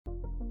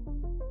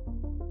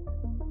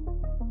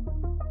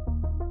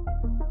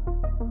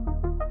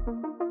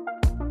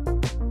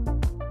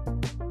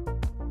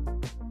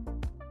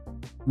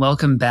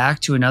Welcome back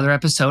to another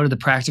episode of the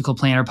Practical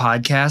Planner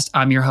Podcast.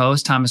 I'm your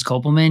host, Thomas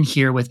Kopelman,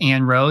 here with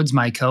Ann Rhodes,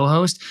 my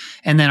co-host,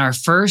 and then our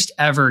first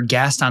ever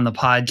guest on the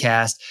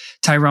podcast,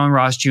 Tyrone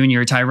Ross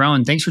Jr.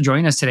 Tyrone, thanks for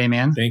joining us today,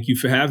 man. Thank you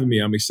for having me.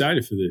 I'm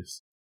excited for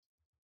this.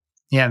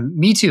 Yeah,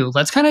 me too.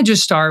 Let's kind of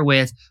just start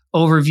with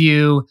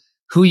overview,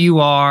 who you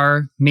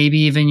are, maybe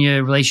even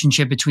your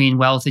relationship between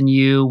wealth and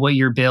you, what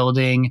you're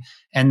building,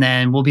 and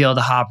then we'll be able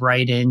to hop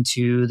right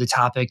into the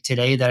topic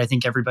today that I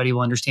think everybody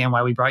will understand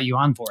why we brought you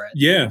on for it.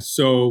 Yeah,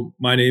 so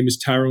my name is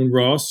Tyrone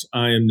Ross.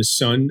 I am the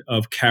son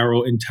of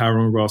Carol and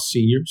Tyrone Ross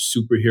Sr.,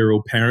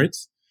 superhero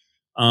parents.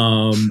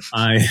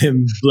 I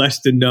am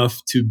blessed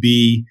enough to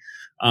be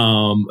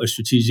a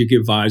strategic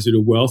advisor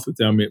to wealth,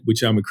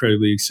 which I'm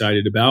incredibly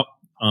excited about.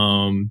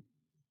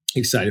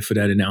 Excited for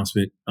that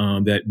announcement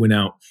that went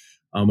out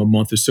a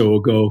month or so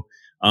ago.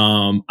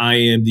 I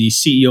am the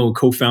CEO and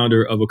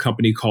co-founder of a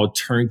company called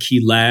Turnkey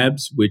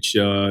Labs, which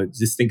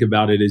just think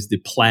about it as the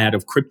Plaid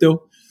of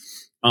crypto,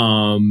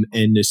 and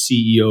the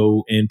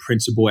CEO and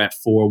principal at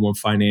 401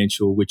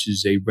 Financial, which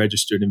is a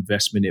registered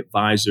investment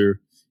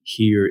advisor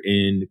here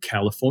in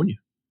California.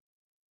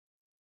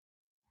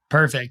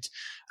 Perfect.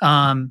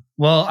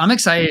 Well, I'm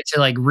excited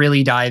to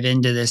really dive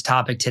into this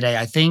topic today.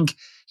 I think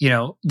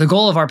the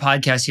goal of our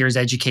podcast here is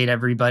educate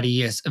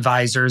everybody as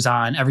advisors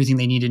on everything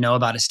they need to know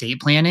about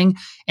estate planning.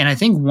 And I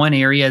think one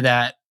area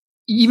that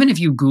even if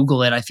you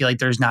Google it, I feel like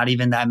there's not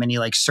even that many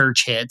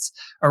search hits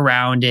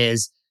around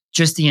is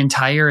just the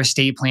entire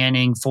estate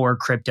planning for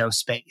crypto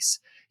space.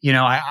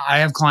 I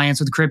have clients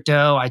with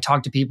crypto. I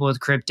talk to people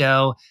with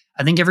crypto.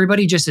 I think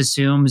everybody just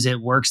assumes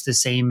it works the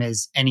same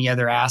as any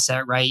other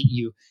asset, right?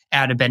 You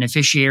add a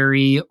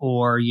beneficiary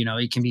or,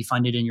 it can be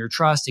funded in your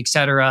trust, et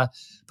cetera.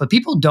 But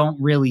people don't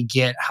really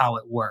get how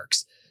it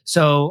works.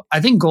 So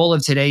I think goal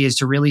of today is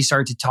to really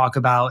start to talk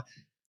about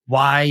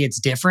why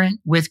it's different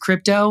with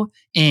crypto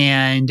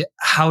and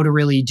how to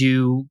really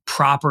do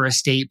proper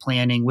estate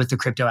planning with the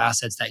crypto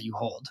assets that you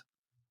hold.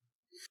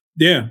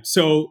 Yeah.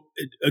 So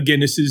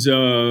again, this is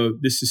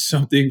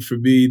something for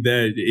me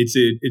that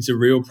it's a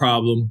real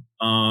problem.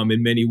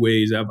 In many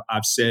ways,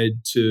 I've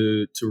said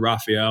to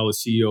Raphael, the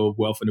CEO of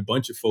Wealth, and a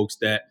bunch of folks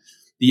that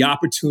the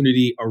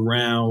opportunity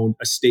around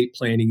estate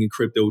planning in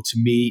crypto to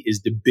me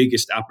is the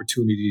biggest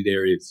opportunity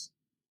there is,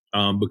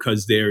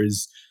 because there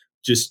is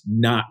just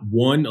not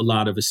a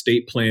lot of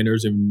estate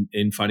planners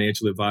and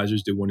financial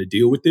advisors that want to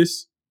deal with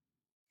this.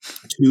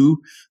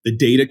 2, the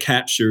data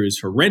capture is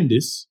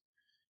horrendous,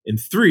 and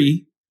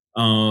 3,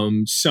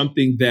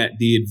 something that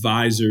the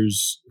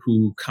advisors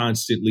who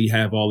constantly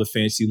have all the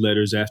fancy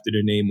letters after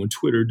their name on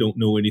Twitter don't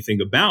know anything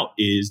about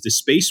is the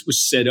space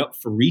was set up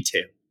for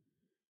retail.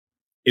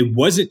 It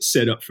wasn't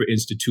set up for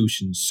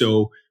institutions.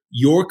 So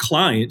your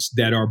clients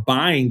that are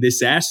buying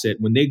this asset,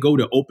 when they go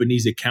to open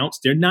these accounts,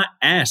 they're not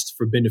asked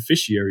for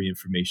beneficiary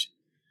information.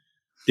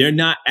 They're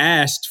not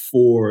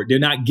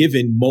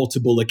given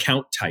multiple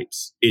account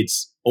types.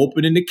 It's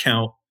open an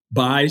account,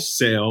 buy,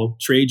 sell,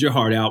 trade your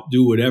heart out,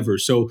 do whatever.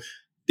 So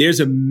there's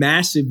a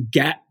massive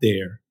gap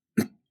there.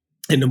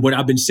 And what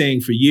I've been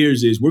saying for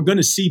years is we're going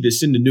to see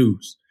this in the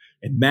news.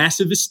 A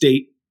massive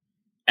estate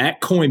at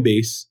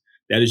Coinbase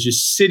that is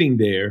just sitting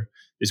there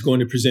is going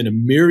to present a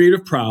myriad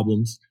of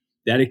problems.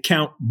 That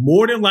account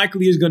more than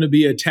likely is going to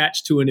be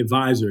attached to an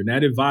advisor. And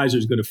that advisor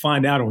is going to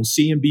find out on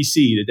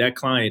CNBC that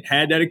client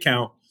had that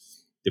account,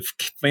 the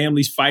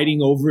family's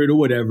fighting over it or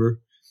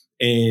whatever,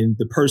 and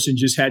the person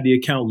just had the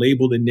account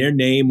labeled in their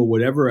name or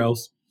whatever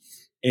else.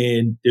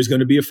 And there's going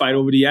to be a fight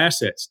over the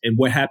assets. And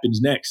what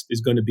happens next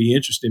is going to be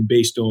interesting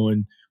based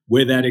on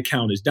where that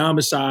account is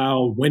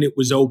domiciled, when it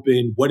was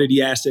open, what are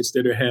the assets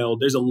that are held.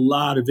 There's a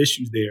lot of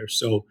issues there.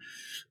 So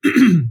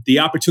the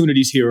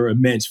opportunities here are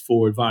immense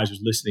for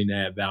advisors listening to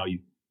add value.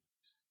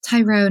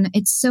 Tyrone,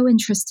 it's so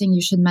interesting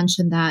you should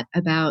mention that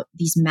about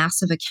these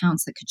massive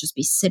accounts that could just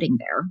be sitting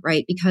there,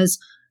 right? Because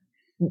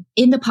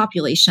in the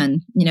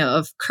population,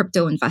 of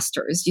crypto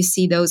investors, you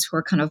see those who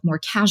are kind of more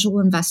casual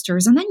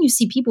investors. And then you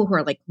see people who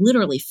are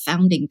literally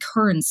founding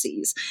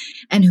currencies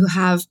and who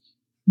have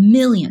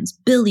millions,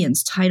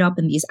 billions tied up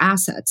in these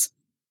assets.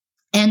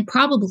 And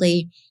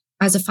probably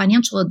as a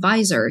financial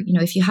advisor,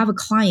 if you have a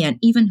client,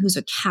 even who's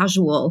a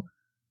casual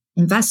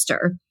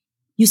investor,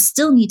 you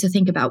still need to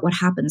think about what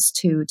happens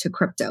to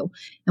crypto.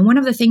 And one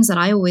of the things that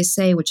I always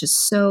say, which is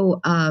so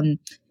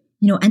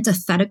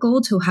antithetical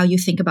to how you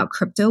think about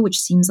crypto, which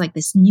seems like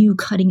this new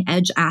cutting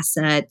edge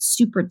asset,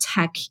 super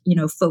tech,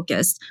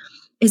 focused,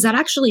 is that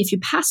actually if you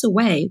pass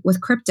away with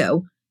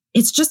crypto,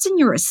 it's just in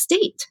your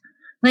estate.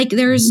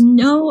 There's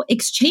no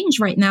exchange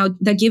right now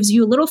that gives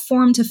you a little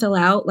form to fill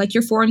out, like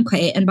your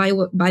 401k. And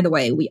by the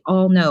way, we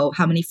all know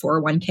how many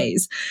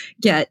 401ks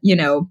get,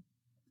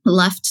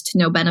 left to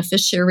no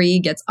beneficiary,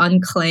 gets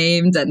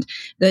unclaimed, and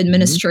the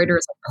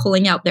administrators are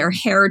pulling out their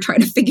hair trying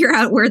to figure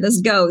out where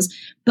this goes.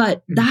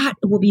 But that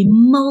will be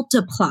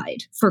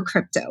multiplied for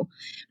crypto,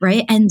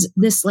 right? And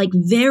this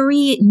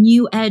very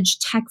new edge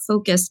tech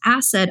focused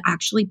asset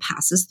actually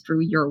passes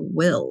through your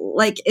will.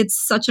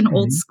 It's such an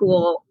old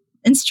school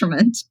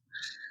instrument.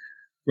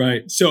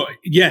 Right. So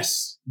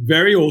yes,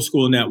 very old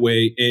school in that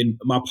way. And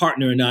my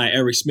partner and I,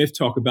 Eric Smith,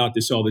 talk about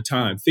this all the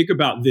time. Think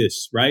about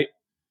this, right?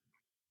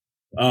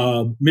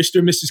 Mr.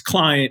 and Mrs.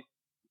 Client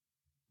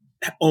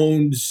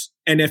owns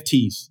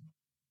NFTs,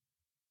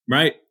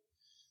 right?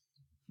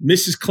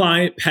 Mrs.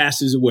 Client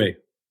passes away.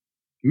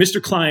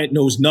 Mr. Client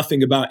knows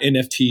nothing about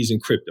NFTs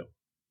and crypto.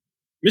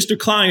 Mr.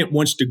 Client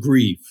wants to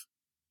grieve.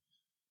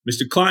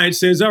 Mr. Client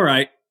says, all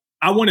right,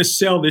 I want to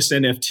sell this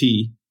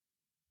NFT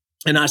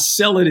and I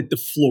sell it at the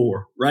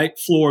floor, right?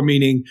 Floor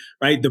meaning,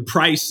 right, the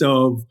price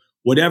of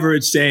whatever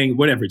it's saying,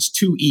 whatever, it's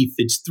 2 ETH,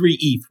 it's 3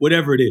 ETH,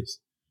 whatever it is.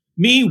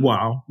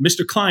 Meanwhile,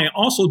 Mr. Client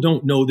also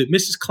don't know that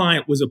Mrs.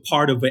 Client was a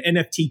part of an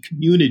NFT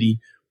community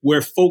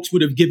where folks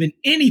would have given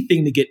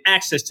anything to get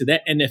access to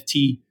that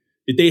NFT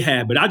that they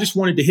had. But I just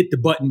wanted to hit the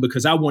button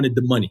because I wanted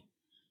the money,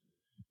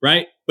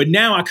 right? But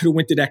now I could have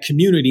went to that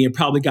community and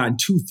probably gotten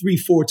 2, 3,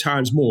 4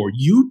 times more.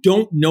 You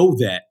don't know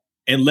that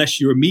unless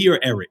you're me or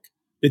Eric,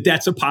 that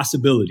that's a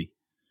possibility,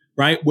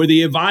 right? Where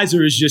the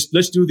advisor is just,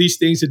 let's do these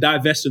things to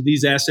divest of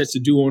these assets to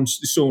do on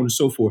so on and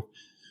so forth.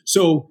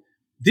 So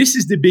this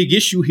is the big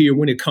issue here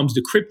when it comes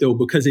to crypto,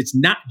 because it's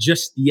not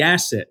just the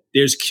asset.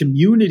 There's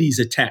communities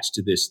attached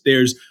to this.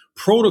 There's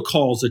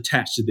protocols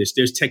attached to this.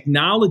 There's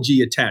technology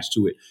attached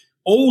to it.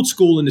 Old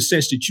school in the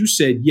sense that you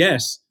said,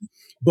 yes,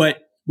 but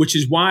which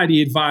is why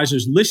the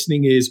advisors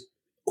listening is,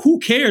 who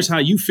cares how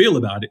you feel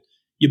about it?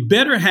 You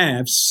better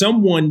have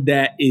someone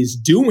that is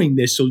doing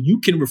this so you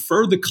can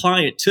refer the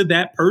client to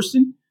that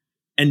person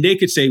and they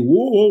could say,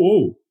 whoa, whoa,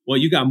 whoa. Well,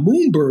 you got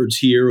moonbirds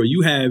here, or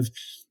you have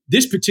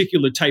this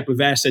particular type of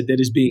asset that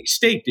is being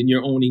staked and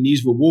you're owning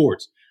these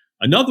rewards.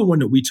 Another one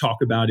that we talk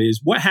about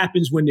is what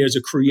happens when there's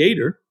a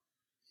creator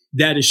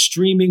that is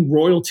streaming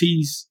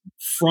royalties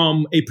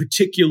from a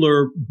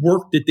particular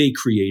work that they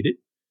created.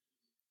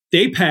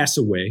 They pass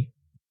away.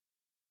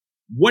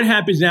 What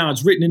happens now?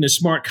 It's written in a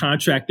smart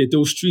contract that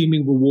those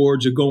streaming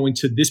rewards are going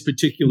to this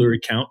particular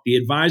account. The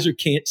advisor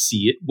can't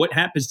see it. What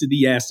happens to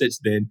the assets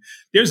then?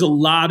 There's a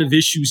lot of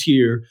issues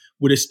here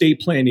with estate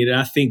planning that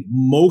I think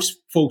most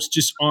folks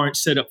just aren't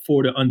set up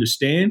for to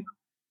understand.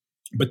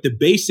 But the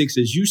basics,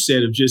 as you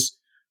said, of just,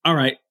 all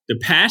right, the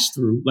pass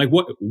through, like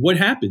what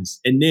happens?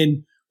 And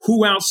then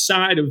who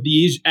outside of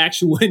the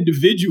actual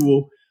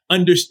individual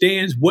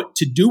understands what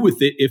to do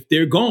with it if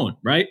they're gone,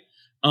 right?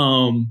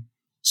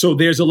 So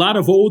there's a lot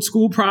of old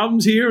school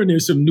problems here, and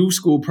there's some new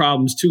school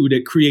problems too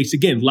that creates,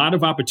 again, a lot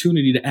of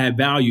opportunity to add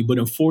value, but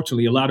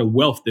unfortunately a lot of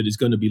wealth that is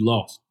going to be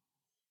lost.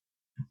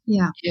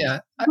 Yeah.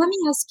 Let me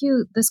ask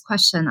you this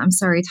question. I'm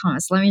sorry,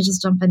 Thomas. Let me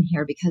just jump in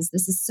here because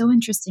this is so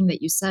interesting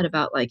that you said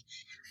about like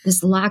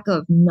this lack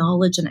of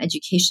knowledge and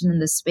education in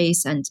this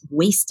space and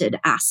wasted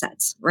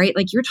assets, right?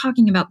 Like you're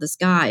talking about this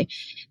guy,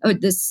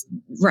 who's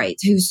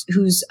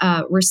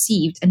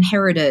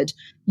inherited,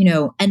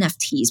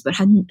 NFTs, but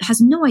has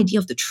no idea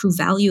of the true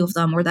value of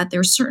them, or that there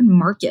are certain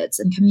markets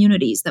and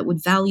communities that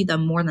would value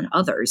them more than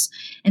others.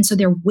 And so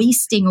they're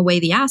wasting away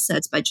the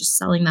assets by just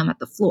selling them at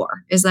the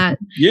floor. Is that?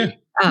 Yeah.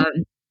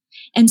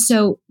 And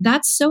so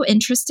that's so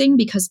interesting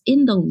because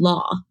in the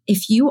law,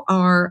 if you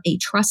are a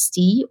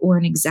trustee or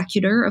an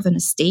executor of an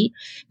estate,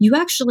 you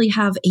actually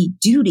have a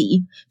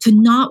duty to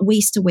not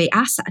waste away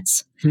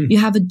assets. You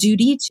have a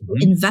duty to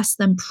invest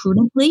them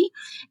prudently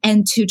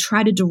and to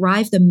try to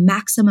derive the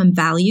maximum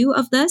value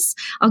of this.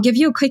 I'll give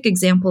you a quick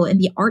example in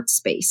the art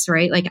space,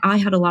 right? Like I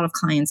had a lot of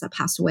clients that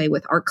passed away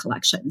with art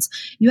collections.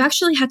 You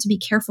actually had to be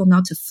careful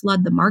not to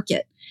flood the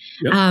market.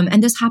 Yep.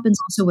 And this happens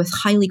also with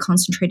highly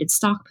concentrated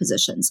stock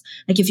positions.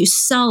 Like if you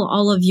sell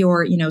all of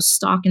your,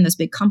 stock in this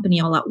big company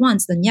all at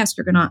once, then yes,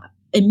 you're going to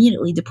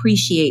immediately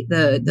depreciate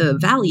the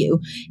value,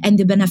 and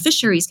the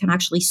beneficiaries can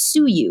actually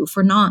sue you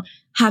for not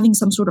having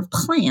some sort of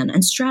plan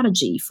and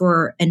strategy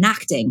for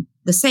enacting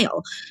the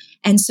sale.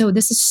 And so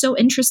this is so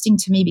interesting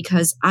to me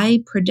because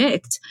I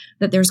predict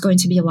that there's going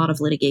to be a lot of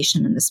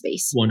litigation in the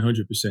space. 100%.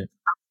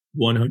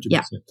 100%.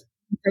 Yeah.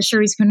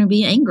 Beneficiary is going to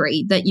be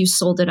angry that you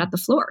sold it at the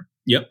floor.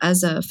 Yep.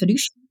 As a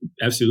fiduciary.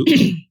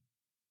 Absolutely.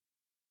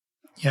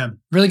 Yeah,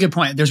 really good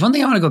point. There's one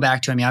thing I want to go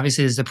back to. I mean,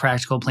 obviously, this is the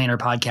Practical Planner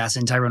podcast,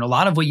 and Tyrone, a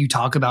lot of what you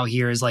talk about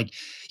here is like,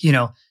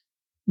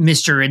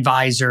 Mr.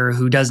 Advisor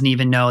who doesn't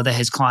even know that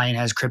his client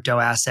has crypto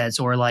assets,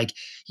 or like,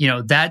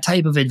 that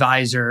type of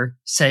advisor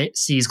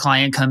sees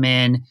client come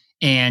in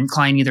and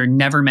client either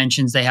never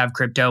mentions they have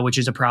crypto, which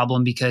is a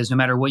problem because no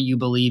matter what you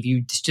believe,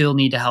 you still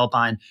need to help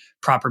on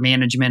proper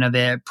management of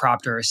it,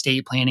 proper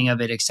estate planning of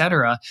it, et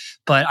cetera.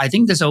 But I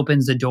think this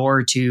opens the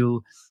door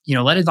to,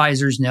 let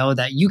advisors know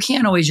that you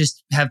can't always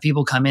just have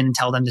people come in and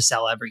tell them to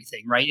sell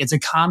everything, right? It's a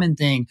common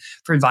thing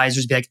for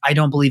advisors to be like, I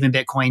don't believe in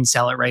Bitcoin,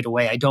 sell it right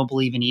away. I don't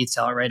believe in ETH,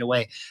 sell it right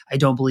away. I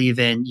don't believe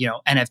in,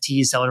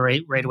 NFTs, sell it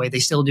right away. They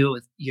still do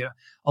it with,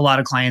 a lot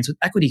of clients with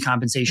equity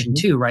compensation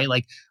too, right?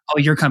 Like, oh,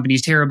 your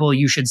company's terrible,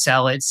 you should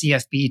sell it.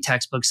 CFP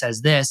textbook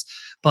says this,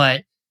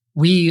 but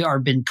we are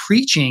been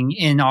preaching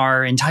in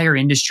our entire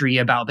industry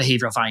about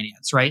behavioral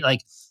finance, right?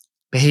 Like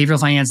behavioral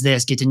finance,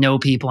 this, get to know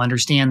people,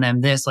 understand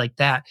them, this, like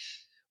that.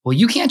 Well,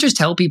 you can't just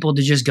tell people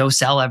to just go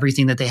sell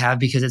everything that they have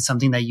because it's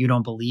something that you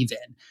don't believe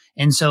in.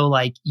 And so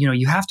like,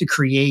 you have to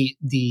create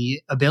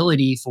the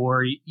ability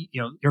for,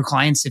 your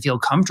clients to feel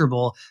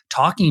comfortable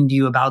talking to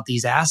you about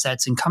these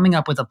assets and coming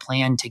up with a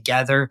plan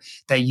together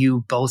that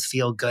you both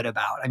feel good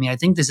about. I mean, I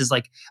think this is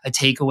like a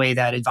takeaway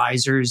that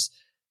advisors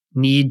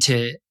need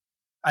to,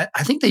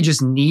 I think they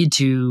just need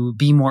to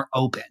be more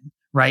open,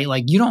 right?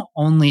 Like you don't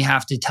only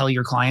have to tell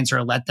your clients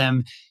or let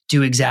them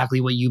do exactly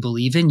what you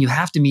believe in. You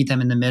have to meet them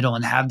in the middle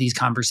and have these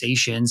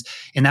conversations.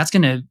 And that's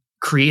going to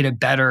create a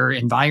better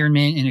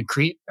environment and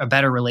create a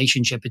better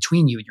relationship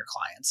between you and your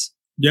clients.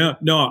 Yeah,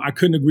 no, I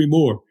couldn't agree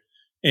more.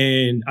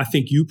 And I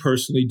think you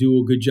personally do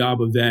a good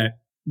job of that,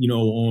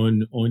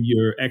 on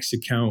your X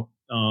account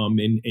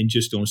and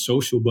just on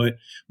social. But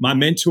my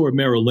mentor,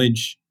 Merrill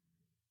Lynch,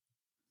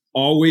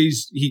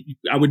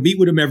 I would meet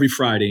with him every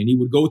Friday and he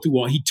would go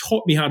through he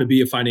taught me how to be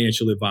a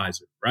financial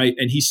advisor, right?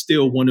 And he's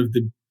still one of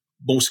the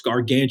most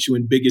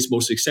gargantuan, biggest,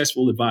 most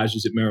successful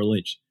advisors at Merrill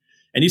Lynch.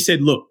 And he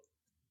said, look,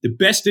 the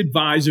best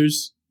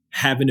advisors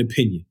have an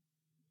opinion,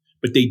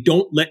 but they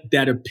don't let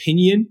that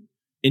opinion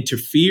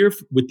interfere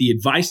with the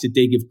advice that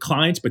they give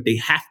clients, but they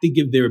have to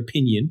give their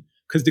opinion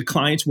because the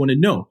clients want to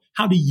know,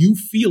 how do you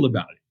feel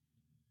about it?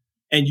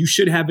 And you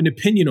should have an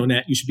opinion on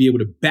that. You should be able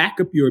to back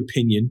up your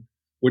opinion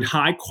with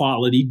high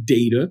quality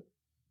data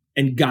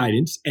and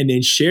guidance and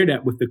then share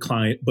that with the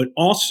client. But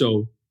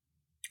also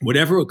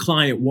whatever a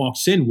client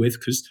walks in with,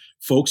 because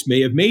folks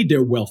may have made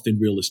their wealth in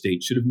real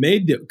estate, could have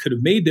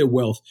made their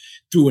wealth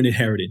through an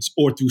inheritance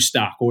or through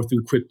stock or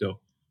through crypto.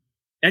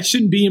 That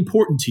shouldn't be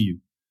important to you.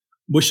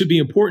 What should be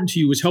important to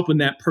you is helping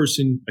that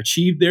person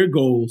achieve their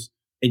goals.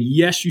 And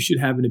yes, you should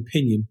have an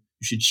opinion.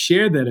 You should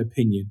share that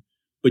opinion,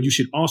 but you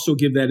should also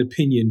give that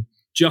opinion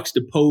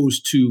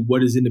juxtaposed to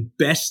what is in the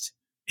best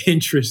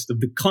interest of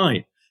the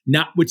client,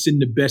 not what's in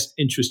the best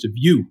interest of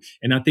you.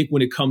 And I think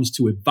when it comes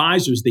to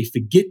advisors, they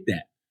forget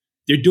that.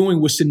 They're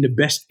doing what's in the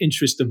best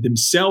interest of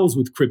themselves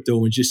with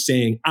crypto and just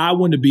saying, I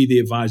want to be the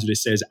advisor that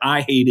says,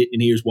 I hate it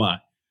and here's why.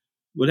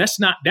 Well,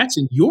 that's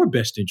in your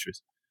best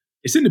interest.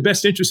 It's in the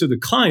best interest of the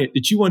client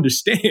that you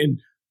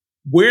understand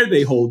where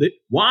they hold it,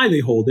 why they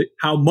hold it,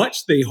 how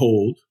much they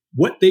hold,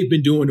 what they've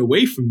been doing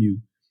away from you.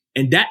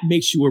 And that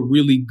makes you a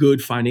really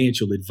good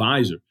financial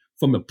advisor.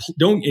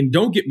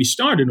 Don't get me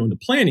started on the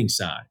planning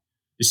side.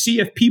 The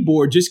CFP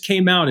board just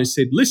came out and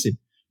said, listen,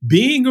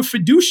 being a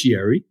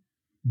fiduciary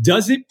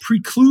doesn't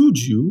preclude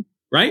you,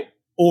 right?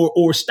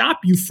 Or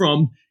stop you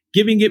from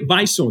giving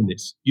advice on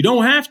this. You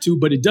don't have to,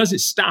 but it doesn't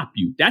stop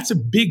you. That's a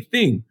big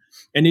thing.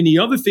 And then the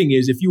other thing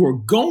is, if you are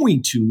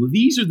going to,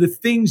 these are the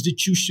things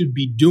that you should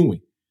be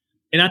doing.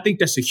 And I think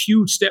that's a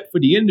huge step for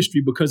the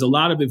industry because a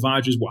lot of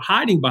advisors were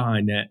hiding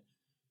behind that.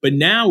 But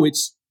now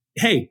it's,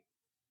 hey,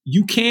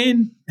 you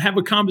can have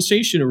a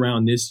conversation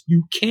around this.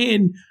 You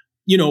can,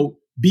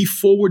 be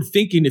forward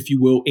thinking, if you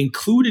will,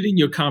 include it in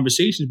your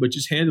conversations, but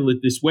just handle it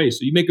this way. So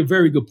you make a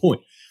very good point.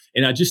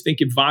 And I just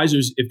think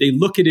advisors, if they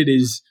look at it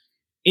as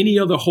any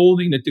other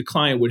holding that the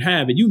client would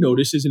have, and you know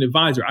this as an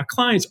advisor, our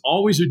clients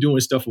always are doing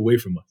stuff away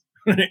from us.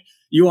 Right?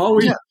 You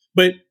always, yeah.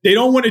 But they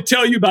don't want to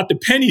tell you about the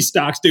penny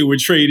stocks they were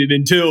traded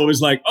until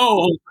it's like,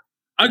 oh,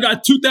 I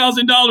got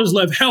 $2,000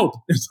 left. Help.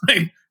 It's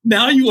like,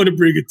 now you want to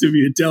bring it to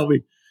me and tell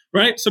me,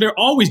 right? So they're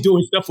always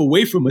doing stuff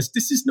away from us.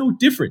 This is no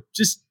different.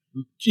 Just,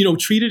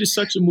 treat it as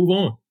such and move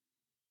on.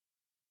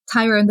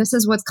 Tyrone, this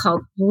is what's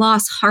called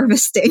loss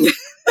harvesting.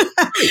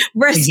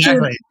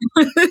 Rescue.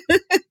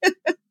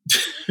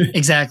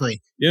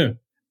 Exactly. Yeah.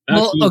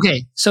 Absolutely. Well,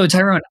 okay. So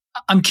Tyrone,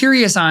 I'm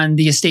curious on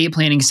the estate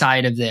planning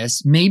side of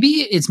this. Maybe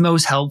it's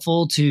most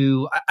helpful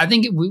I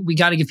think we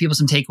got to give people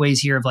some takeaways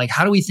here of like,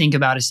 how do we think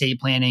about estate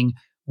planning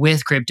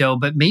with crypto?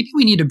 But maybe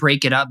we need to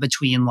break it up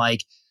between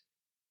like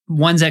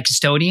one's at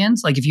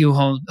custodians. Like if you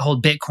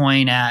hold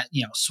Bitcoin at,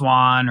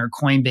 Swan or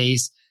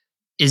Coinbase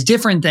is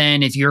different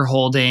than if you're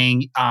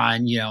holding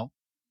on,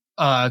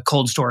 a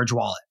cold storage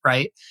wallet.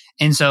 Right.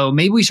 And so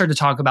maybe we start to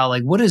talk about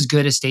like, what does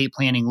good estate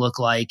planning look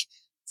like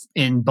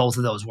in both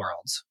of those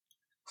worlds?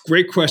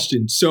 Great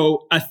question.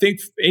 So I think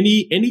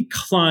any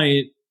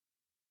client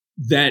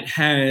that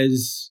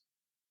has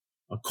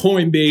a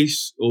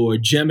Coinbase or a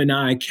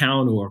Gemini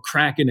account or a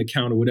Kraken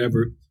account or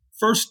whatever,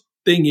 first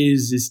thing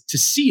is to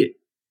see it,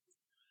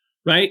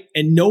 right?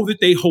 And know that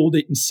they hold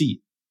it and see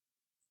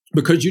it.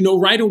 Because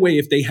right away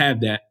if they have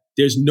that,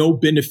 there's no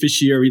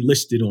beneficiary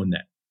listed on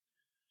that.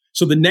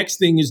 So the next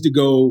thing is to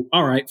go,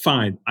 all right,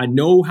 fine. I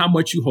know how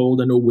much you hold.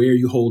 I know where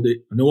you hold it.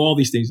 I know all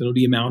these things. I know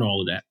the amount,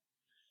 all of that.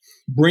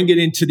 Bring it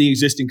into the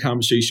existing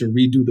conversation,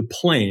 redo the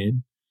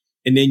plan,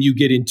 and then you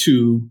get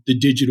into the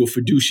digital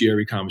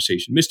fiduciary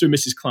conversation. Mr. and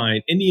Mrs.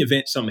 Client, in the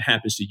event something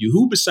happens to you,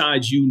 who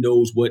besides you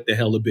knows what the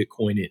hell a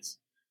Bitcoin is,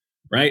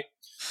 right?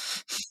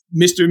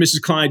 Mr. and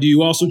Mrs. Client, do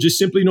you also just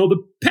simply know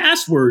the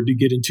password to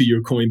get into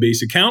your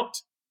Coinbase account?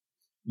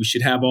 We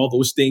should have all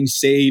those things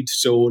saved,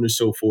 so on and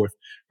so forth,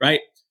 right?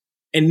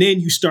 And then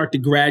you start to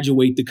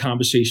graduate the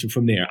conversation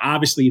from there.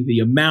 Obviously, the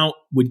amount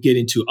would get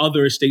into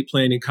other estate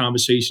planning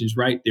conversations,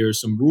 right? There are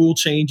some rule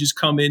changes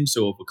coming.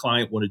 So if a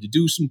client wanted to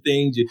do some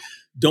things,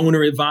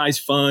 donor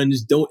advised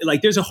funds,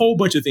 there's a whole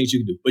bunch of things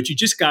you can do, but you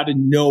just got to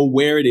know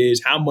where it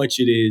is, how much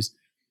it is,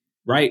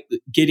 right?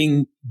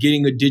 Getting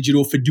a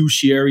digital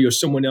fiduciary or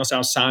someone else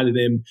outside of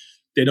them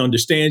that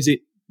understands it,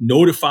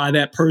 notify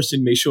that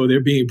person, make sure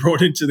they're being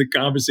brought into the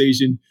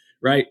conversation,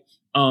 right?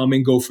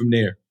 And go from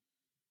there.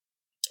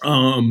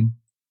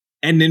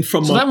 And then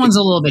that one's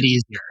a little bit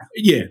easier.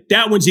 Yeah,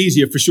 that one's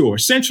easier for sure.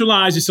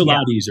 Centralized, it's a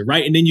lot easier,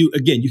 right? And then you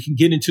can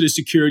get into the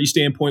security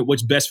standpoint.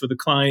 What's best for the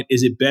client?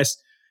 Is it best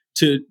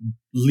to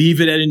leave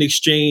it at an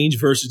exchange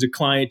versus the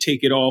client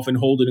take it off and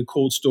hold it in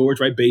cold storage,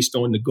 right? Based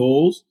on the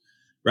goals,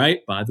 right?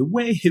 By the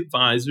way,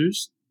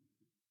 advisors,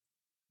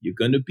 you're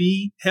going to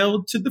be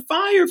held to the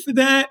fire for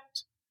that.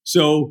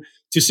 So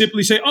to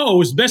simply say,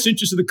 oh, it's best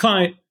interest of the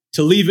client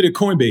to leave it at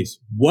Coinbase.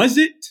 Was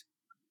it?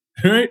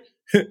 All right.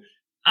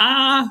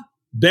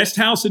 Best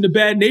house in a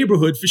bad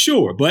neighborhood for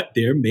sure, but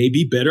there may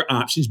be better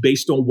options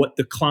based on what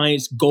the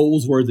client's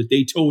goals were that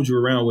they told you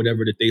around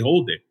whatever that they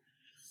hold there.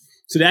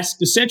 So that's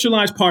the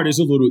centralized part is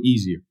a little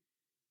easier,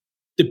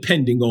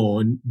 depending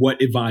on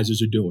what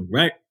advisors are doing,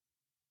 right?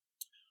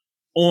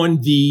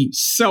 On the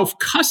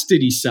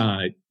self-custody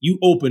side, you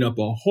open up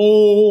a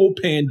whole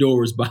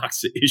Pandora's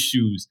box of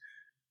issues,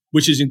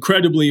 which is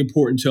incredibly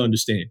important to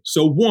understand.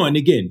 So one,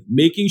 again,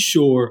 making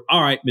sure,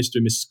 all right, Mr.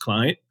 and Mrs.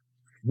 Client,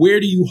 where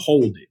do you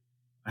hold it?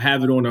 I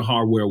have it on a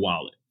hardware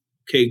wallet.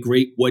 Okay,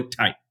 great. What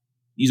type?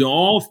 These are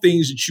all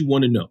things that you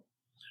want to know,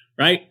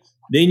 right?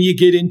 Then you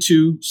get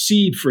into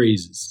seed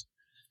phrases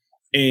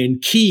and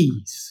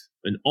keys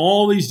and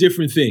all these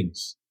different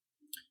things.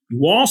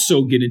 You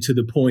also get into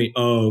the point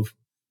of,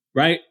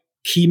 right,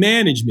 key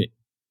management,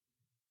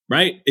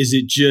 right? Is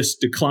it just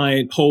the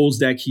client holds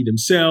that key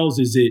themselves?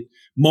 Is it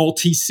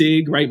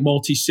multi-sig, right?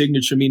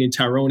 Multi-signature, meaning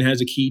Tyrone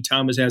has a key,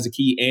 Thomas has a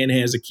key, Ann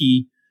has a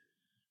key,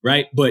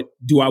 right? But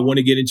do I want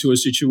to get into a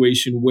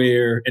situation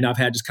where, and I've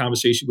had this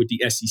conversation with the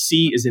SEC,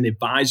 is an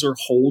advisor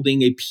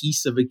holding a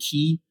piece of a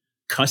key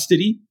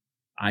custody?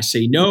 I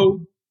say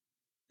no.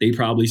 They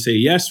probably say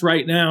yes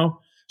right now.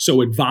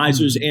 So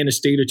advisors and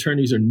estate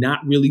attorneys are not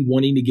really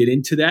wanting to get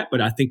into that, but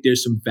I think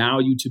there's some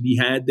value to be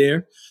had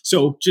there.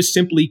 So just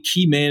simply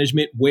key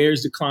management.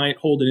 Where's the client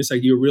holding? It's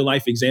like your real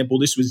life example.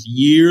 This was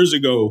years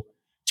ago,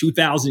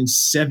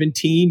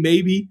 2017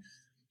 maybe.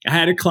 I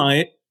had a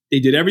client. They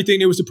did everything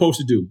they were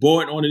supposed to do.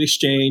 Bought it on an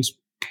exchange,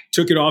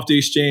 took it off the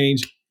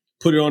exchange,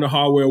 put it on a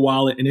hardware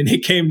wallet. And then they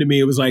came to me.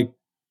 It was like,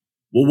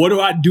 well, what do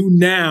I do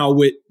now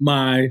with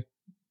my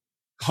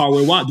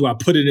hardware wallet? Do I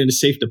put it in a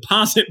safe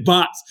deposit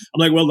box? I'm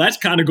like, well, that's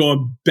kind of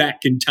going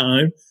back in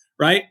time,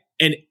 right?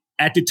 And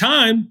at the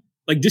time,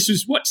 like this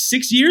was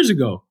 6 years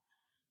ago.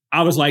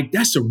 I was like,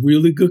 that's a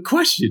really good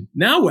question.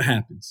 Now what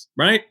happens,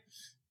 right?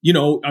 You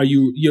know,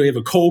 you have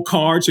a cold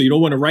card, so you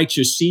don't want to write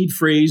your seed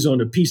phrase on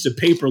a piece of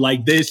paper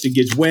like this. It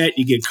gets wet,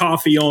 you get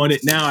coffee on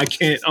it. Now I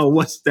can't,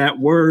 what's that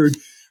word,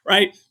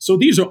 right? So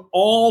these are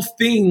all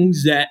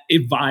things that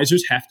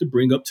advisors have to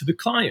bring up to the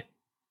client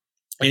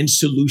and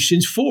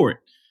solutions for it.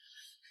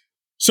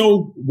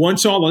 So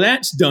once all of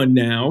that's done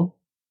now,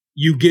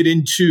 you get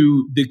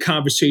into the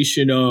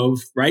conversation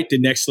of, right, the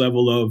next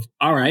level of,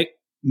 all right,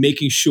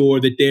 making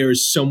sure that there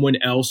is someone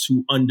else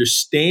who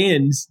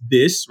understands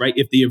this, right?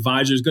 If the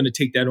advisor is going to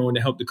take that on to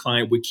help the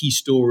client with key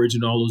storage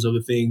and all those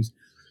other things,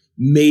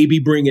 maybe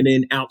bringing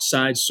in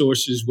outside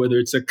sources, whether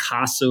it's a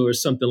CASA or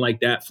something like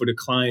that for the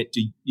client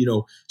to,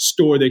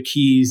 store their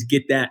keys,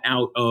 get that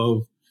out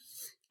of,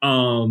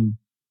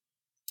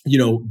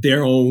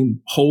 their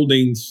own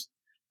holdings,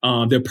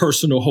 their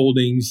personal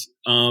holdings,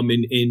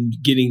 and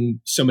getting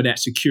some of that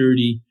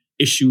security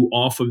issue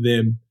off of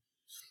them.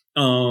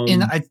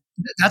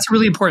 That's a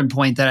really important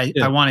point that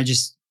I want to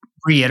just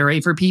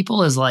reiterate for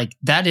people is like,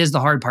 that is the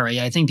hard part, right?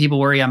 I think people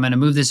worry, I'm going to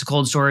move this to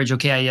cold storage.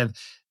 Okay, I have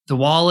the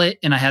wallet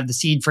and I have the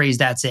seed phrase.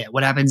 That's it.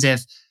 What happens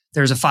if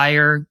there's a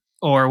fire,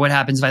 or what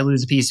happens if I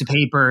lose a piece of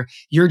paper?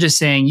 You're just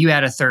saying you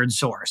had a third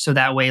source. So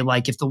that way,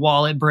 like if the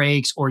wallet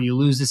breaks or you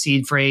lose the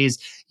seed phrase,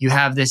 you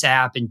have this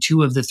app and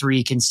 2 of the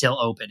 3 can still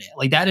open it.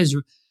 Like that is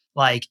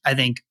like, I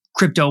think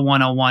crypto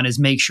 101 is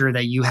make sure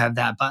that you have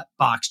that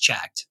box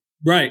checked.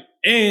 Right.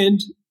 And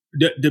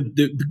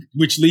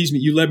which leads me,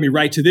 you led me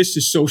right to this,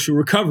 is social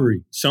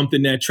recovery,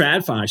 something that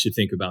TradFi should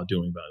think about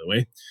doing, by the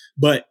way.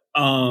 But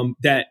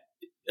that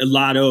a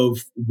lot of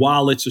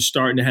wallets are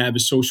starting to have a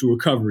social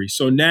recovery.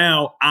 So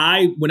now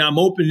when I'm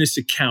opening this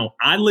account,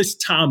 I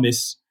list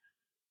Thomas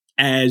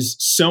as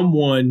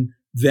someone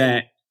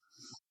that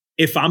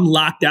if I'm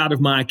locked out of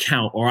my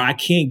account or I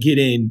can't get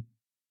in,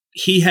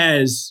 he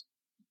has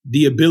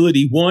the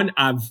ability. One,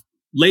 I've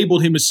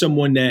labeled him as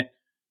someone that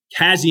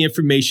has the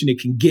information that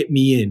can get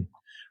me in.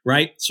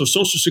 Right. So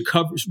social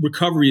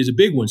recovery is a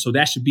big one. So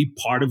that should be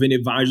part of an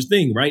advisor's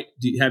thing, right?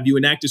 Have you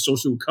enacted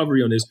social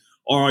recovery on this,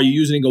 or are you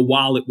using a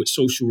wallet with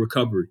social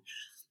recovery?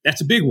 That's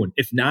a big one.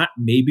 If not,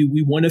 maybe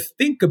we want to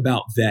think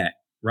about that,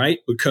 right?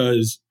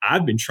 Because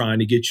I've been trying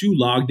to get you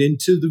logged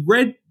into the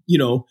red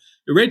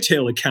the red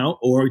tail account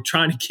or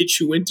trying to get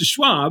you into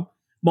Schwab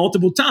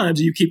multiple times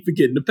and you keep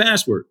forgetting the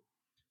password.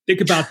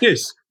 Think about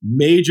this.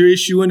 Major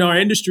issue in our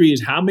industry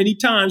is how many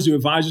times do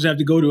advisors have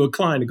to go to a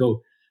client and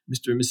go,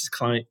 Mr. and Mrs.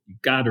 Client, you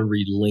got to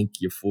relink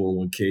your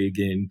 401k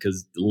again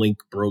because the link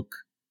broke.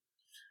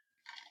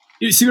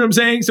 You see what I'm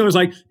saying? So it's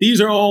like,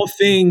 these are all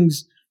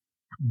things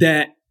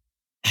that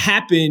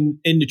happen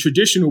in the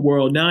traditional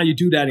world. Now you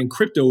do that in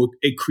crypto,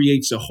 it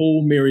creates a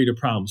whole myriad of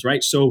problems,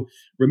 right? So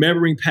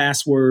remembering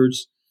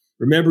passwords,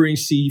 remembering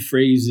seed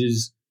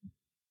phrases,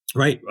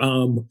 right?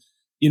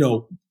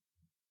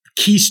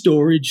 Key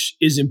storage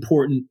is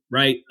important,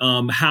 right?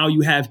 How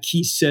you have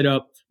keys set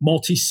up.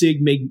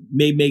 Multi-sig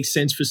may make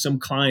sense for some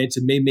clients.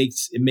 It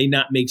may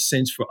not make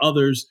sense for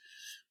others.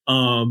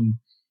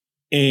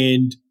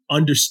 And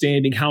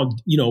understanding how,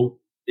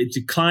 if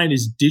the client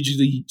is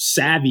digitally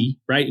savvy,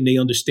 right, and they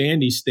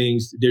understand these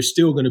things, there's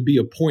still going to be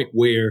a point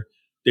where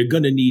they're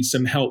going to need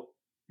some help,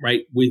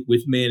 right,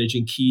 with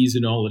managing keys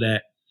and all of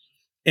that.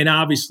 And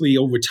obviously,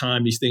 over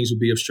time, these things will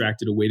be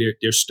abstracted away.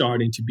 They're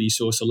starting to be,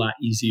 so it's a lot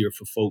easier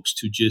for folks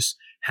to just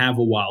have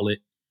a wallet,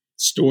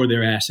 store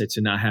their assets,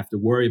 and not have to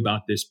worry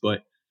about this.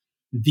 But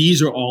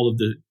these are all of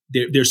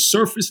they're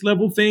surface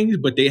level things,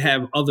 but they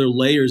have other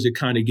layers that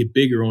kind of get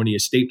bigger on the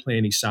estate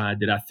planning side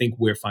that I think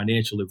where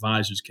financial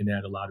advisors can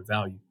add a lot of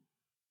value.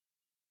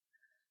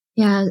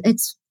 Yeah,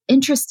 it's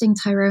interesting,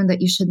 Tyrone,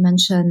 that you should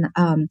mention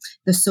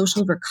the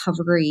social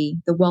recovery,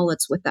 the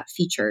wallets with that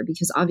feature,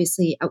 because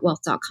obviously at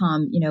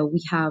wealth.com,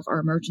 we have our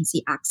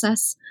emergency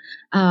access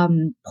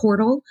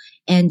portal,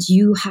 and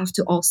you have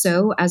to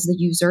also, as the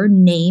user,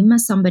 name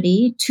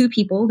two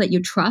people that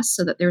you trust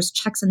so that there's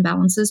checks and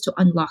balances to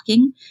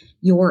unlocking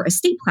your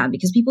estate plan,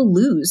 because people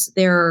lose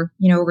their,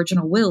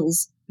 original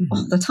wills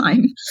all the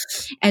time.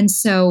 And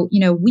so,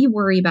 we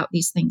worry about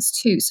these things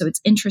too. So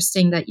it's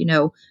interesting that,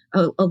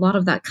 a lot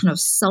of that kind of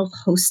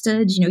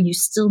self-hosted, you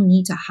still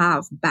need to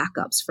have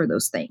backups for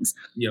those things.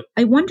 Yep.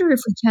 I wonder if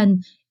we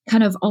can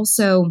kind of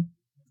also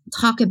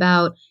talk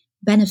about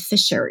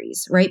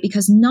beneficiaries, right?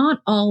 Because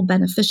not all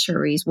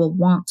beneficiaries will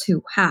want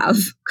to have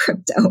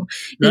crypto.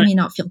 They may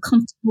not feel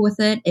comfortable with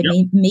it.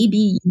 It may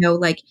be,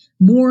 like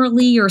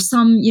morally or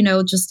some,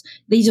 just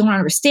they don't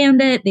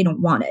understand it. They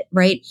don't want it,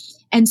 right?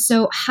 And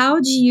so how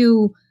do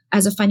you,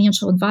 as a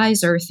financial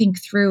advisor, think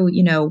through,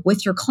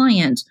 with your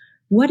client,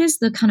 what is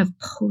the kind of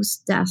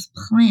post-death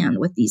plan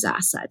with these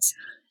assets?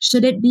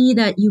 Should it be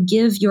that you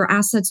give your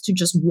assets to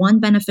just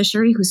one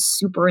beneficiary who's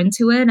super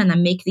into it and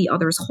then make the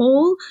others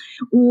whole?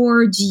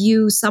 Or do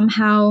you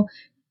somehow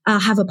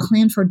have a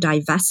plan for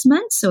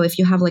divestment? So if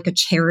you have like a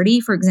charity,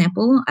 for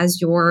example,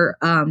 as your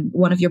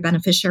one of your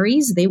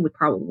beneficiaries, they would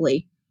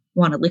probably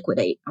want to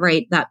liquidate,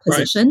 right, that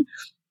position. Right.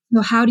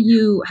 So how do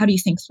you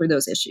think through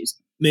those issues?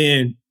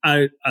 Man,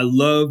 I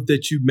love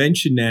that you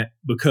mentioned that,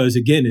 because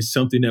again, it's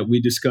something that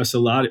we discuss a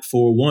lot at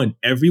 401.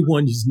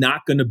 Everyone is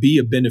not going to be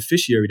a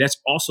beneficiary. That's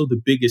also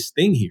the biggest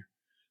thing here,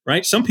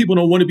 right? Some people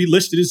don't want to be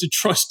listed as a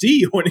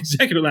trustee or an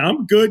executive.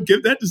 I'm good.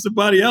 Give that to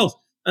somebody else.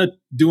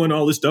 Doing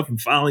all this stuff and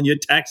filing your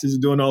taxes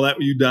and doing all that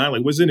when you die.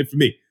 Like, what's in it for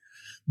me?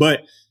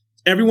 But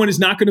everyone is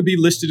not going to be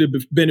listed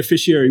as a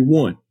beneficiary,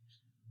 one.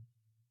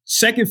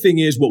 Second thing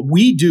is, what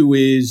we do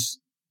is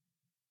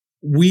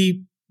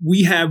we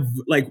have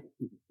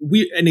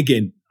and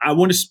again, I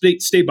want to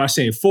state by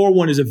saying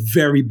 401 is a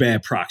very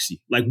bad proxy.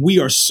 Like, we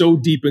are so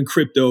deep in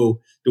crypto,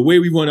 the way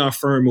we run our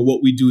firm and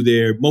what we do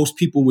there, most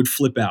people would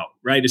flip out,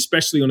 right?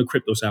 Especially on the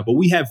crypto side. But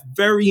we have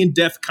very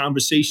in-depth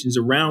conversations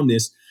around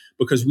this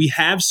because we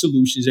have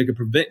solutions that can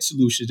prevent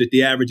solutions that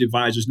the average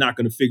advisor is not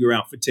going to figure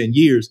out for 10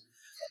 years.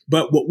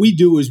 But what we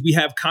do is we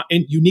have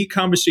unique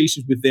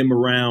conversations with them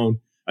around,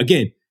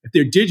 again, if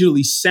they're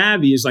digitally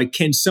savvy, is like,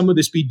 can some of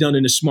this be done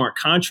in a smart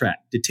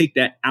contract to take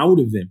that out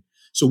of them?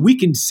 So we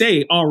can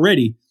say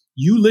already,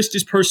 you list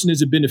this person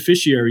as a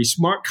beneficiary,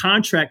 smart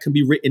contract can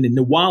be written in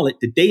the wallet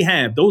that they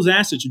have. Those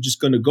assets are just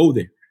going to go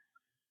there.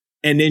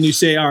 And then you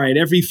say, all right,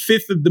 every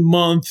 5th of the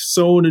month,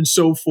 so on and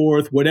so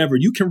forth, whatever.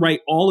 You can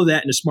write all of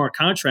that in a smart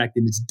contract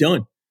and it's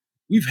done.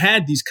 We've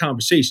had these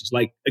conversations.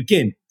 Like,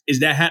 again, is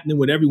that happening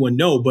with everyone?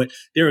 No, but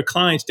there are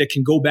clients that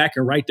can go back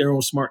and write their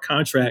own smart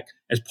contract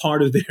as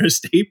part of their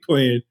estate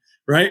plan,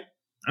 right?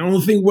 I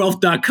don't think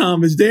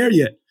wealth.com is there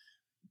yet.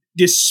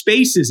 This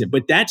space isn't,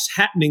 but that's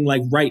happening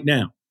like right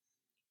now.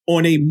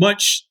 On a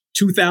much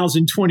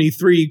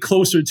 2023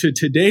 closer to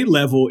today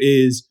level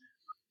is,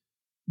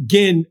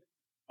 again,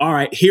 all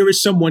right, here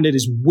is someone that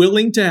is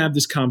willing to have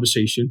this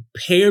conversation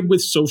paired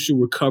with social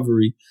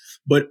recovery,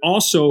 but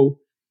also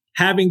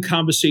having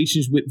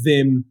conversations with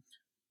them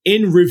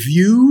in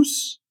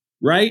reviews,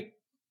 right?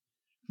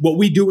 What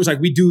we do is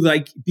we do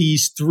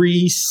these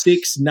 3,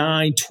 6,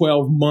 9,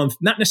 12 month,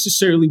 not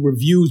necessarily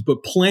reviews,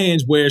 but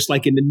plans where it's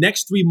like, in the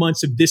next 3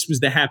 months, if this was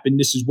to happen,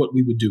 this is what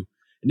we would do.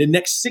 In the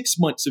next 6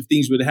 months, if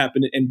things were to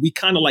happen, and we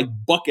kind of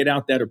bucket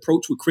out that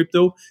approach with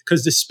crypto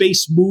because the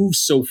space moves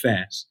so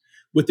fast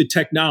with the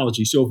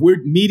technology. So if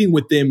we're meeting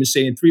with them and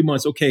saying 3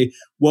 months, okay,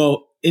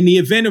 well, in the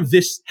event of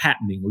this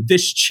happening or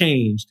this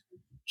changed,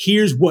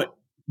 here's what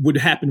would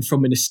happen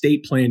from an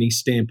estate planning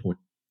standpoint.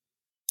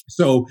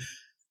 So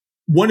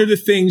one of the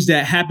things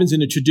that happens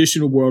in the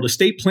traditional world,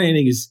 estate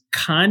planning is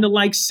kind of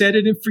like set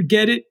it and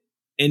forget it.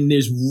 And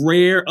there's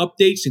rare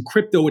updates. In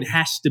crypto, it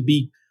has to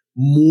be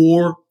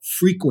more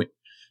frequent.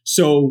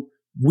 So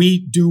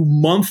we do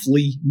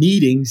monthly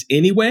meetings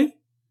anyway.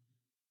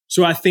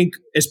 So I think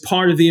as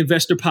part of the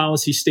investor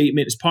policy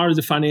statement, as part of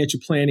the financial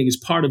planning, as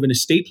part of an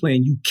estate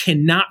plan, you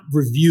cannot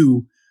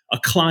review a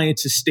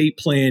client's estate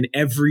plan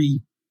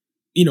every,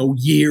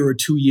 year or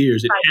 2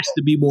 years. It has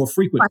to be more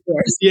frequent. 5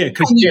 years. Yeah,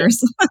 10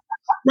 years.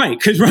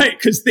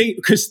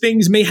 because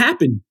things may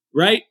happen,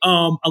 right?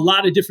 A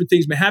lot of different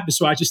things may happen.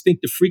 So I just think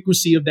the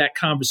frequency of that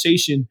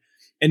conversation,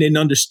 and then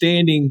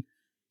understanding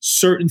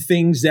certain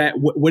things that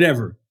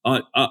whatever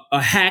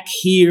a hack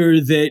here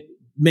that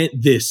meant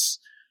this.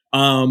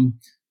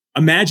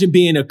 Imagine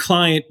being a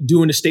client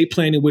doing estate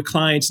planning with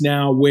clients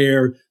now,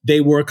 where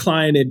they were a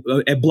client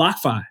at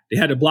BlockFi. They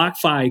had a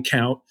BlockFi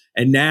account,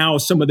 and now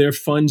some of their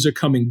funds are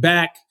coming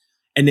back.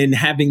 And then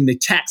having the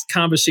tax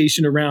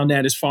conversation around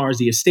that, as far as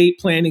the estate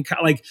planning,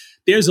 like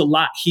there's a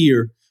lot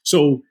here.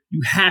 So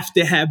you have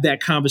to have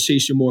that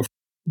conversation more,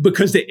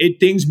 because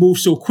things move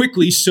so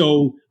quickly.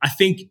 So I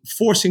think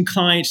forcing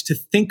clients to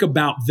think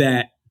about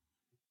that,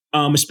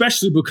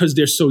 especially because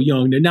they're so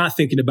young, they're not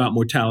thinking about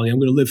mortality. I'm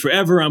going to live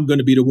forever. I'm going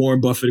to be the Warren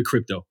Buffett of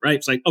crypto, right?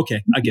 It's like,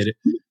 okay, I get it,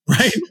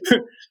 right?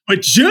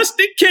 But just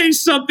in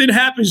case something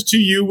happens to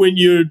you when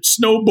you're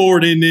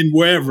snowboarding and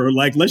wherever,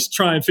 like, let's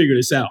try and figure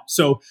this out.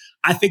 So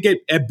I think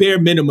at bare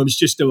minimum, it's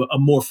just a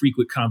more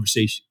frequent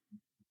conversation.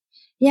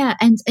 Yeah.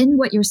 And in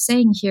what you're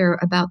saying here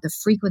about the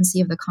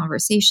frequency of the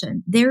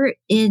conversation,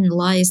 therein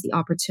lies the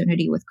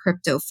opportunity with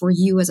crypto for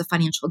you as a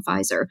financial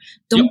advisor.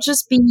 Don't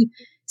just be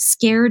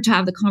scared to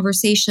have the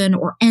conversation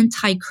or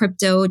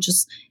anti-crypto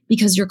just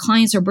because your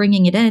clients are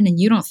bringing it in and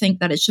you don't think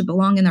that it should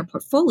belong in their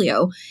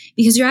portfolio,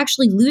 because you're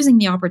actually losing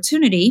the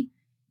opportunity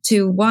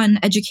to, one,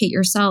 educate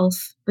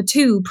yourself, but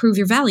two, prove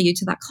your value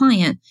to that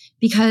client.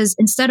 Because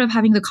instead of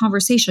having the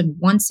conversation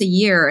once a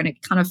year and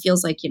it kind of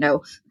feels like,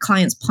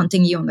 clients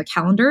punting you on the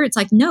calendar, it's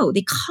like, no,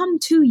 they come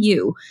to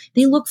you.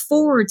 They look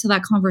forward to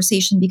that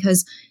conversation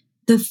because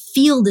the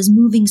field is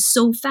moving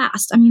so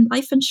fast. I mean,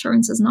 life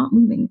insurance is not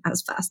moving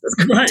as fast as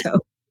crypto.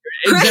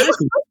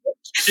 Exactly.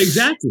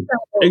 Exactly.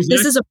 So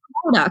this is a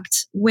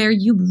product where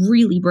you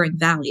really bring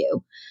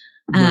value.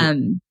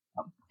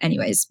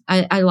 Anyways,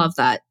 I love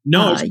that.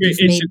 No, it's great.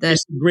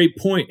 It's a great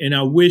point. And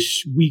I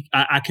wish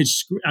I could,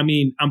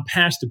 I'm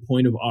past the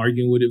point of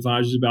arguing with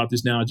advisors about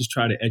this now. I just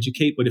try to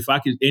educate. But if I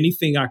could,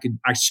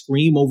 I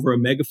scream over a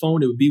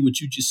megaphone, it would be what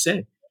you just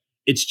said.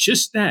 It's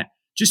just that.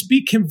 Just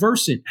be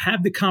conversant,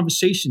 have the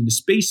conversation. The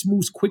space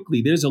moves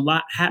quickly. There's a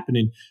lot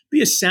happening.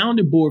 Be a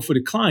sounding board for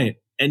the client.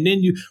 And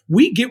then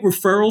we get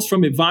referrals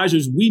from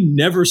advisors we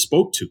never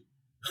spoke to.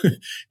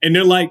 And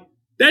they're like,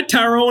 that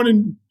Tyrone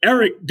and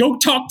Eric, go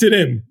talk to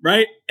them,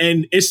 right?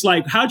 And it's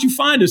like, how'd you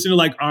find us? And they're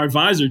like, our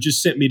advisor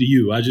just sent me to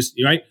you.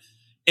 Right?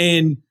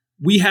 And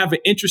we have an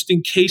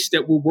interesting case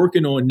that we're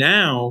working on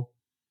now.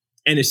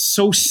 And it's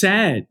so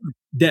sad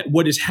that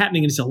what is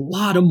happening is a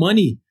lot of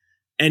money.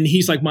 And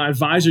he's like, my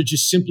advisor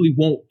just simply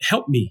won't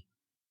help me.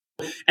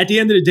 At the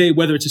end of the day,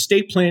 whether it's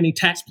estate planning,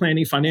 tax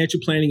planning, financial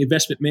planning,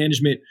 investment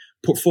management,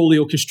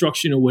 portfolio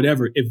construction, or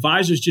whatever,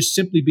 advisors just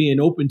simply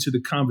being open to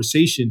the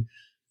conversation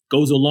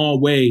goes a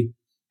long way.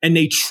 And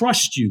they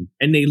trust you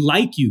and they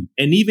like you.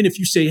 And even if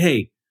you say,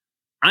 hey,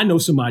 I know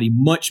somebody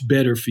much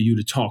better for you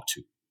to talk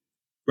to,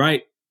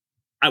 right?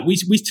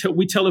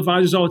 We tell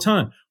advisors all the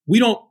time,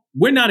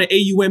 we're not an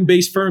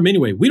AUM-based firm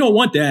anyway. We don't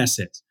want the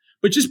assets,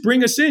 but just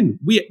bring us in.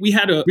 We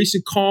had a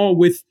recent call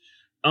with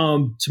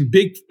some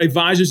big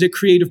advisors at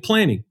Creative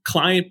Planning.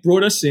 Client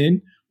brought us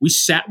in. We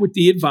sat with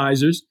the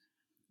advisors.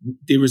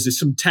 There was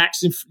some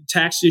tax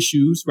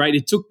issues, right?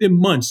 It took them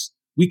months.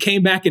 We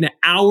came back in an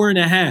hour and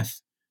a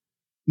half,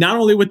 not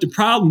only with the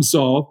problem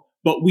solved,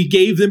 but we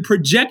gave them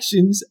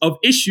projections of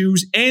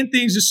issues and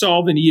things to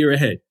solve in a year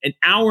ahead. An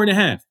hour and a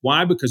half.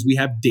 Why? Because we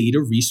have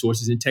data,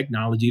 resources, and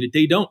technology that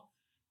they don't.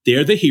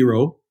 They're the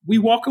hero. We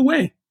walk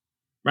away,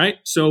 right?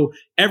 So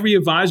every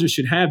advisor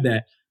should have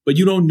that. But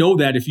you don't know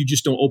that if you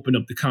just don't open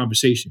up the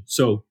conversation.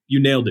 So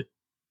you nailed it.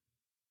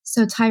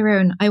 So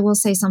Tyrone, I will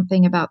say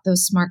something about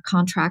those smart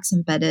contracts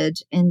embedded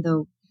in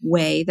the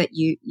way that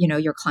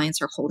your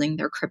clients are holding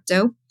their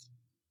crypto.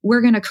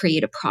 We're going to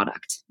create a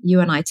product, you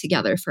and I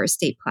together, for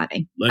estate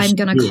planning. I'm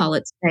going to call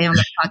it today on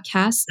the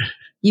podcast.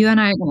 You and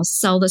I are going to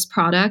sell this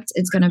product.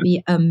 It's going to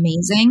be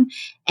amazing.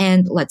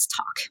 And let's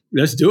talk.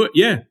 Let's do it.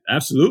 Yeah,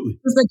 absolutely.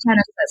 This is the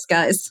genesis,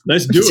 guys.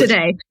 Let's do it.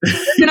 Today.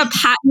 We're going to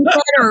patent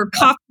it or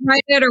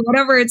copyright it or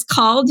whatever it's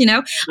called.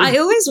 I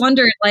always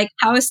wondered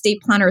how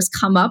estate planners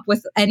come up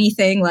with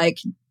anything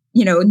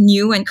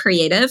new and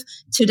creative.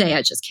 Today,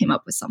 I just came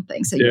up with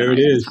something. So there it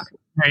is.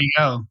 There you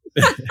go.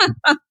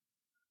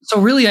 So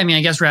really,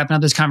 I guess wrapping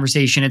up this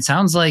conversation, it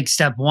sounds like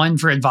step one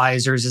for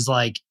advisors is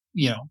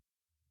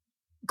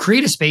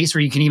create a space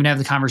where you can even have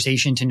the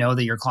conversation to know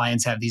that your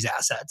clients have these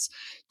assets.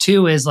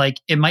 Two is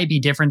it might be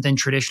different than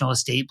traditional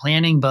estate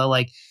planning,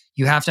 but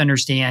you have to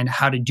understand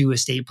how to do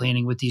estate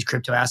planning with these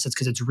crypto assets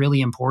because it's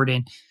really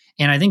important.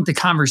 And I think the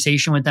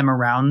conversation with them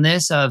around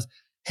this of,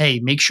 hey,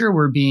 make sure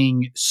we're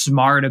being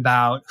smart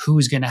about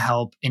who's going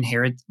to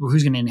inherit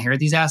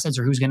these assets,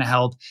 or who's going to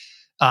help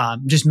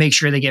just make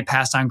sure they get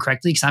passed on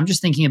correctly. Because I'm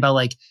just thinking about,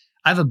 like,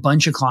 I have a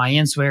bunch of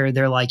clients where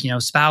they're like,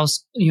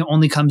 spouse,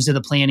 only comes to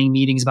the planning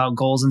meetings about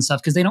goals and stuff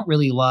because they don't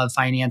really love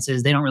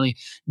finances. They don't really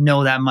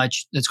know that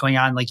much that's going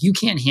on. Like, you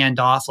can't hand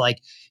off like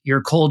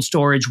your cold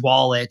storage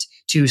wallet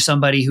to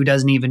somebody who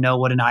doesn't even know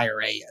what an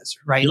IRA is,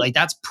 right? Yep. Like,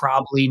 that's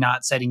probably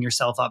not setting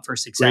yourself up for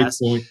success.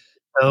 Great point.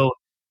 So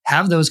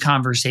have those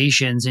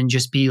conversations and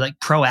just be like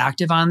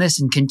proactive on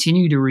this and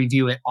continue to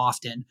review it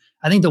often.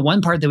 I think the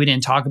one part that we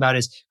didn't talk about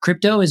is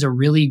crypto is a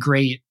really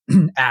great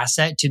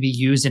asset to be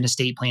used in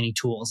estate planning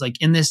tools.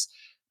 Like, in this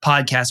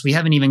podcast, we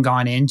haven't even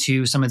gone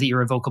into some of the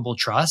irrevocable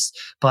trusts,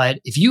 but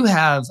if you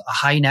have a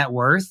high net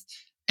worth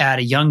at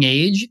a young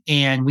age,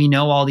 and we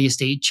know all the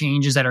estate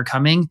changes that are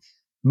coming,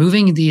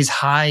 moving these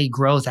high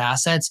growth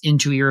assets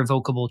into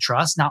irrevocable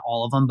trusts, not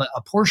all of them, but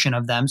a portion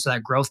of them, so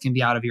that growth can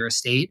be out of your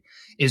estate,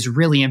 is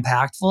really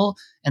impactful.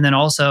 And then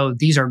also,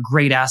 these are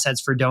great assets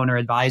for donor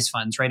advised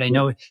funds, right? I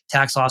know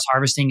tax loss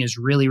harvesting is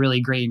really, really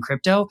great in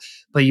crypto,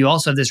 but you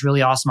also have this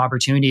really awesome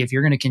opportunity if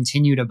you're going to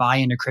continue to buy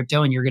into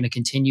crypto and you're going to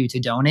continue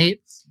to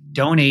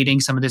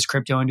donating some of this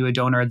crypto into a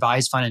donor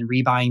advised fund and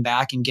rebuying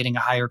back and getting a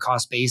higher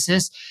cost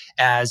basis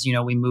as,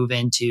 we move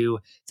into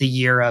the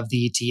year of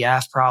the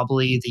ETF,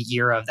 probably the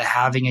year of the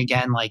halving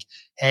again. Like,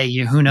 hey,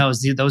 who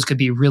knows? Those could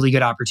be really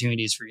good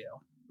opportunities for you.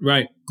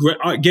 Right.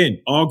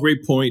 Again, all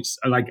great points.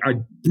 Like, I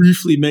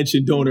briefly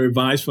mentioned donor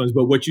advised funds,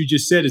 but what you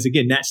just said is,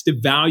 again, that's the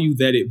value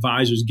that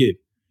advisors give.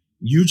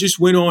 You just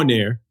went on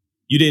there.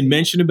 You didn't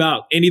mention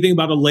about anything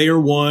about a layer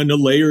 1, a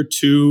layer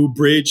 2,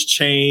 bridge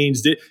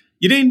chains.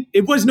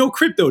 It was no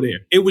crypto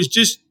there. It was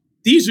just,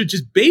 these are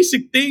just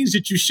basic things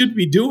that you should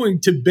be doing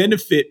to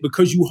benefit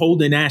because you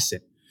hold an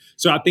asset.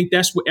 So I think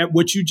that's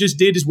what you just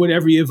did is what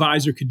every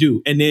advisor could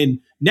do. And then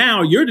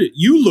now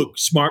you look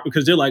smart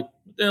because they're like,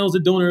 what the hell is a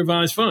donor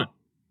advised fund?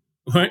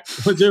 Right?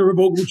 What's their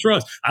revocable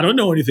trust? I don't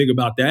know anything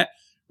about that.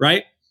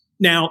 Right?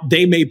 Now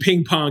they may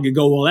ping pong and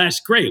go, well, that's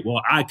great.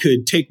 Well, I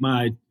could take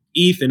my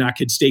ETH and I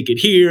could stake it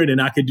here and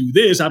then I could do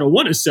this. I don't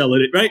want to sell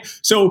it. Right?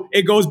 So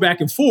it goes back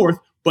and forth,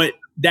 but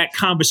that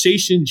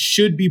conversation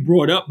should be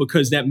brought up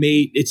because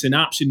it's an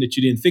option that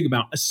you didn't think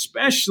about,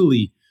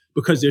 especially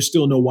because there's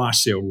still no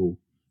wash sale rule.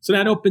 So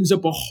that opens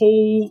up a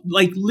whole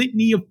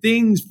litany of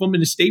things from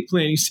an estate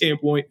planning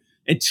standpoint.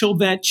 Until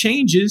that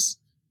changes,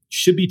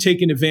 should be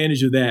taking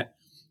advantage of that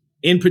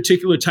in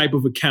particular type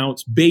of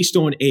accounts based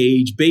on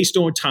age, based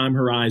on time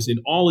horizon,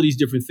 all of these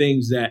different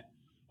things that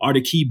are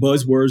the key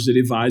buzzwords that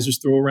advisors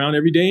throw around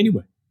every day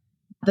anyway.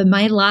 But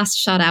my last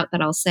shout out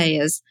that I'll say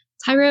is,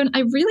 Tyrone,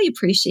 I really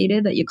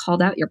appreciated that you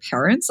called out your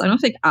parents. I don't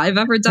think I've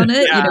ever done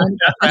it. Yeah,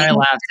 I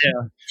laughed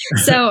too.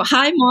 So,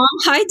 hi, Mom.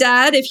 Hi,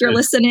 Dad. If you're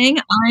listening,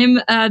 I'm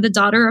the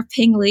daughter of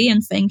Ping Li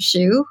and Feng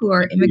Shu, who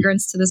are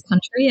immigrants to this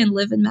country and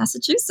live in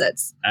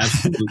Massachusetts.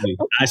 Absolutely.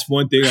 That's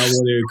one thing I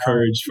want to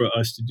encourage for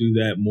us to do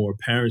that more.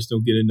 Parents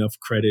don't get enough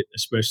credit,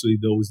 especially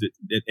those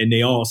that and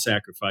they all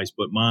sacrifice,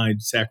 but mine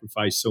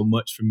sacrificed so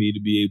much for me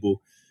to be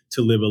able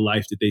to live a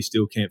life that they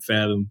still can't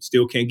fathom,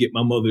 still can't get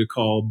my mother to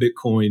call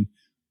Bitcoin.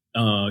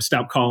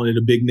 Stop calling it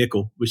a big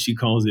nickel, what she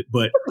calls it.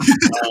 But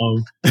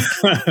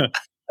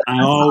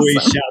I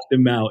always shout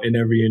them out in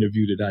every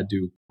interview that I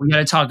do. We got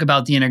to talk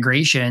about the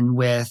integration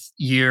with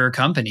your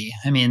company.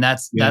 I mean,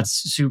 that's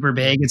super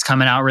big. It's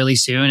coming out really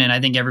soon, and I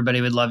think everybody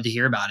would love to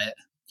hear about it.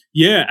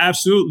 Yeah,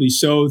 absolutely.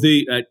 So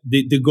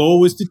the goal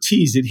was to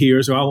tease it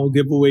here, so I won't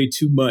give away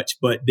too much.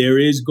 But there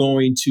is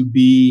going to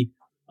be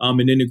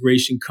an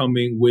integration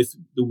coming with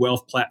the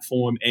Wealth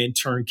Platform and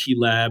Turnkey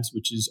Labs,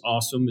 which is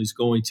awesome. Is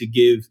going to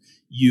give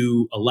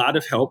you a lot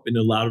of help in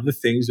a lot of the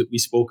things that we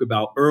spoke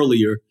about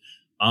earlier,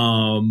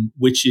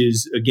 which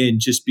is, again,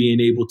 just being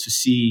able to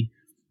see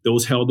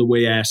those held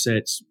away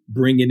assets,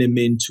 bringing them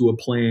into a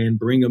plan,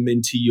 bring them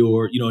into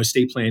your,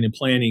 estate plan and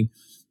planning,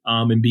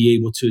 and be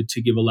able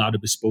to give a lot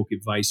of bespoke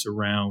advice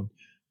around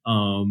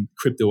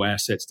crypto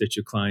assets that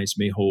your clients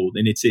may hold.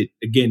 And it's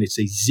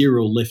a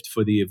zero lift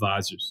for the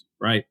advisors,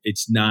 right?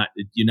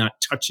 You're not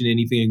touching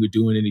anything or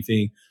doing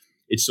anything.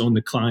 It's on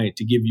the client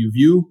to give you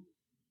view,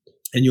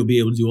 and you'll be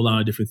able to do a lot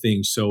of different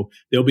things. So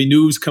there'll be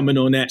news coming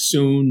on that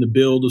soon. The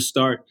build will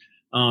start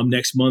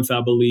next month,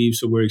 I believe.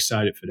 So we're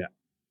excited for that.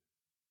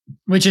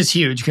 Which is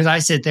huge because I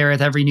sit there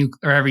with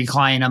every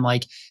client. I'm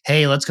like,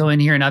 hey, let's go in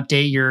here and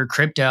update your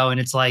crypto.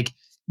 And it's like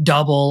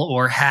double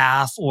or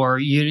half or,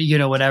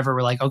 whatever.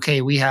 We're like,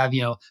 okay, we have,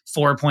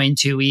 4.2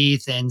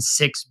 ETH and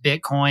 6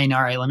 Bitcoin.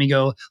 All right, let me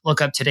go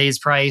look up today's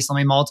price. Let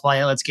me multiply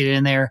it. Let's get it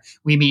in there.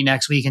 We meet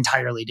next week,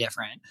 entirely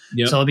different.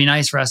 Yep. So it'll be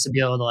nice for us to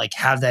be able to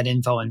have that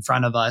info in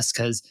front of us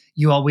because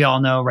we all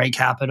know, right?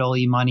 Capital,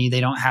 eMoney, they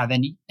don't have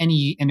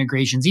any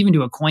integrations, even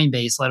to a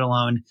Coinbase, let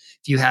alone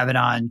if you have it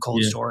on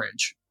cold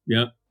storage.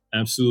 Yep,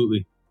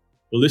 absolutely.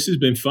 Well, this has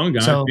been fun,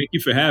 guys. Thank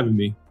you for having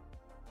me.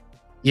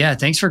 Yeah,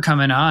 thanks for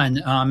coming on.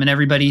 And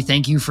everybody,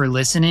 thank you for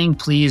listening.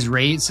 Please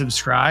rate,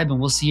 subscribe, and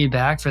we'll see you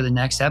back for the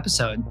next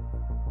episode.